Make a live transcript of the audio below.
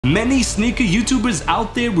Many sneaker YouTubers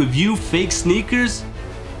out there review fake sneakers,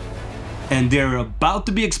 and they're about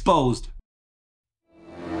to be exposed.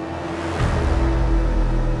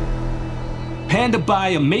 Panda Buy,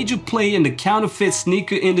 a major player in the counterfeit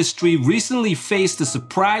sneaker industry, recently faced a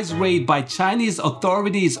surprise raid by Chinese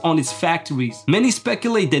authorities on its factories. Many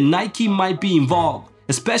speculate that Nike might be involved,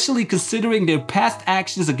 especially considering their past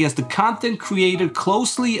actions against the content creator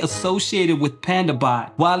closely associated with Panda Buy.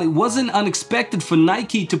 While it wasn't unexpected for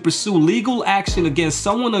Nike to pursue legal action against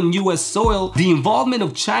someone on US soil, the involvement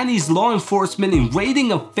of Chinese law enforcement in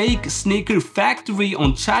raiding a fake sneaker factory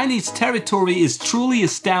on Chinese territory is truly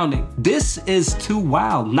astounding. This is too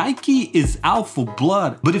wild. Nike is out for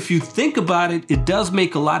blood, but if you think about it, it does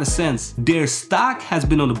make a lot of sense. Their stock has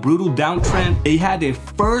been on a brutal downtrend. They had their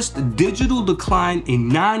first digital decline in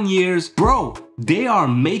 9 years. Bro, they are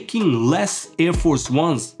making less Air Force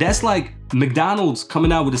Ones. That's like McDonald's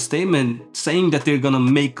coming out with a statement saying that they're gonna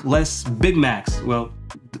make less Big Macs. Well,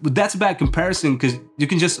 that's a bad comparison because you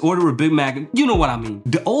can just order a Big Mac. You know what I mean.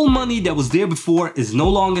 The old money that was there before is no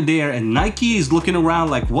longer there, and Nike is looking around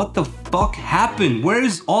like, what the fuck happened? Where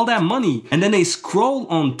is all that money? And then they scroll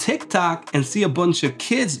on TikTok and see a bunch of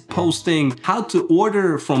kids posting how to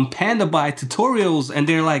order from Panda Buy tutorials, and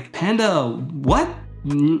they're like, Panda, what?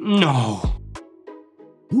 No.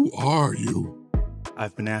 Who are you?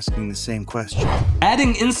 I've been asking the same question.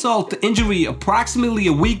 Adding insult to injury, approximately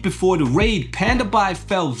a week before the raid, Panda Buy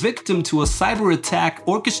fell victim to a cyber attack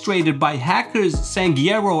orchestrated by hackers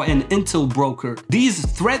Sangiero and Intel Broker. These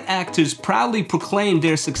threat actors proudly proclaimed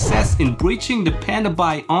their success in breaching the Panda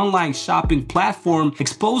Buy online shopping platform,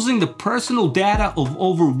 exposing the personal data of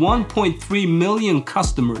over 1.3 million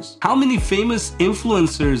customers. How many famous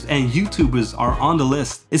influencers and YouTubers are on the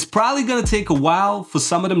list? It's probably gonna take a while for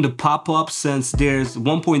some of them to pop up since there's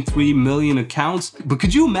 1.3 million accounts, but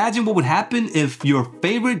could you imagine what would happen if your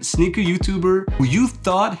favorite sneaker YouTuber who you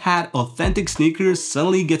thought had authentic sneakers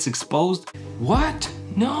suddenly gets exposed? What?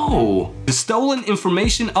 No. The stolen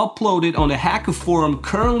information uploaded on the hacker forum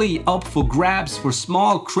currently up for grabs for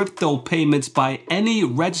small crypto payments by any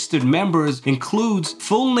registered members includes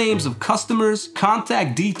full names of customers,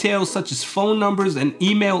 contact details such as phone numbers and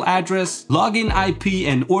email address, login IP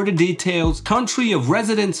and order details, country of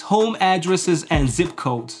residence, home addresses, and zip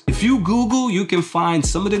codes. If you Google, you can find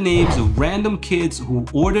some of the names of random kids who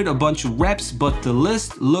ordered a bunch of reps, but the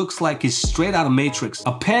list looks like it's straight out of Matrix.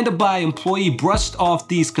 A Panda Buy employee brushed off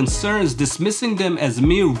these concerns, dismissing them as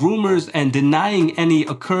mere rumors and denying any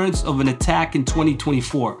occurrence of an attack in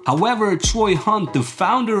 2024. However, Troy Hunt, the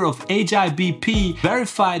founder of HIBP,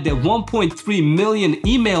 verified that 1.3 million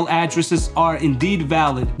email addresses are indeed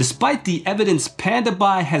valid. Despite the evidence, Panda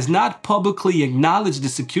Buy has not publicly acknowledged the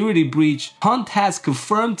security breach. Hunt has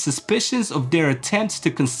confirmed suspicions of their attempts to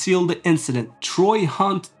conceal the incident. Troy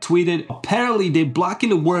Hunt tweeted, "Apparently they're blocking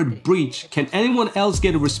the word breach. Can anyone else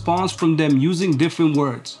get a response from them using different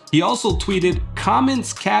words?" He also tweeted,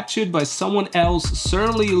 "Comments captured by someone else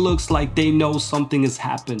certainly looks like they know something has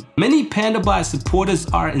happened." Many Panda Buy supporters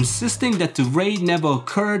are insisting that the raid never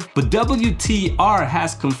occurred, but WTR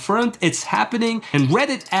has confirmed it's happening, and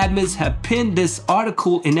Reddit admins have pinned this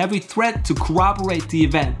article in every thread to corroborate the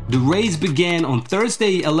event. The raids began on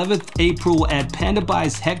Thursday, 11th April at Panda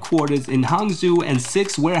Buy's headquarters in Hangzhou and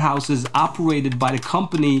 6 warehouses operated by the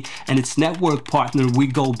company and its network partner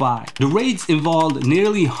WeGoBuy. The raids involved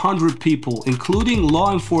nearly 100 people, including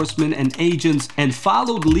law enforcement and agents, and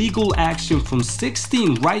followed legal action from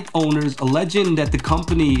 16 right owners alleging that the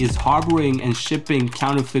company is harboring and shipping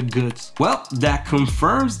counterfeit goods. Well, that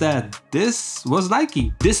confirms that this was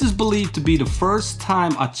Nike. This is believed to be the first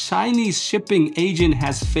time a Chinese shipping agent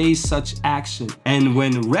has faced such action. And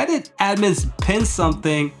when Reddit admins pin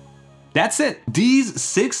something, that's it. These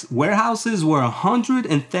 6 warehouses were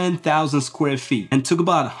 110,000 square feet and took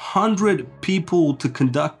about 100 people to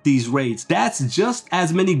conduct these raids. That's just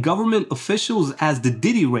as many government officials as the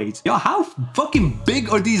Diddy raids. Yo, how fucking big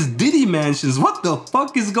are these Diddy mansions? What the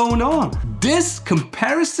fuck is going on? This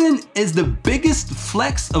comparison is the biggest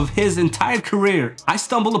flex of his entire career. I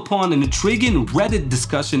stumbled upon an intriguing Reddit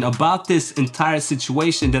discussion about this entire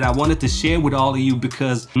situation that I wanted to share with all of you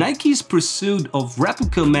because Nike's pursuit of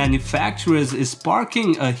replica manufacturers is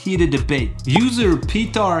sparking a heated debate. User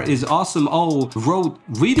Petar is awesome wrote,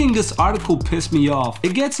 "Reading this article pissed me off.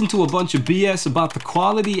 It gets into a bunch of BS about the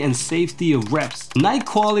quality and safety of reps. Nike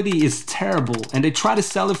quality is terrible and they try to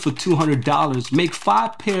sell it for $200, make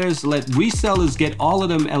 5 pairs, let resellers get all of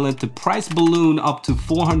them and let the price balloon up to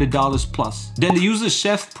 $400 plus." Then the user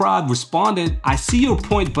Chef Prod responded, "I see your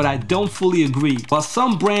point, but I don't fully agree. While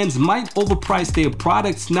some brands might overprice their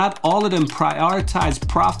products, not all of them prioritize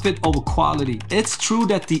profit over quality. It's true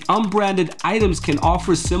that the unbranded items can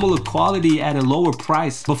offer similar quality at a lower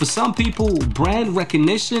price, but for some people, brand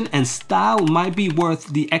recognition and style might be worth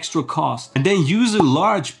the extra cost. And then user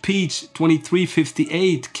Large Peach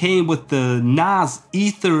 2358 came with the Nas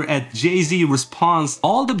Ether at Jay-Z response.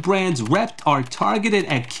 All the brands repped are targeted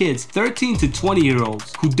at kids 13 to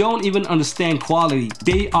 20-year-olds who don't even understand quality.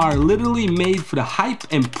 They are literally made for the hype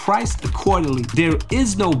and priced accordingly. There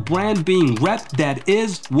is no brand being repped that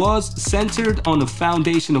was centered on the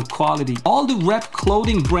foundation of quality. All the rep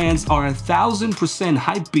clothing brands are 1000%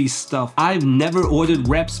 hype beast stuff. I've never ordered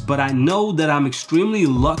reps, but I know that I'm extremely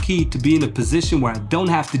lucky to be in a position where I don't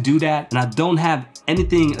have to do that, and I don't have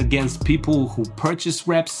anything against people who purchase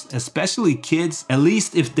reps, especially kids, at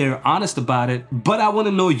least if they're honest about it. But I want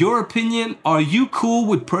to know your opinion. Are you cool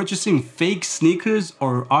with purchasing fake sneakers,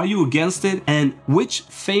 or are you against it? And which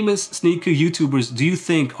famous sneaker YouTubers do you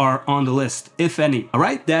think are on the list, if any? All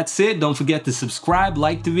right, that's it. Don't forget to subscribe,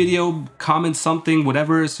 like the video, comment something,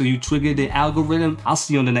 whatever, so you trigger the algorithm. I'll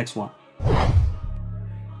see you on the next one.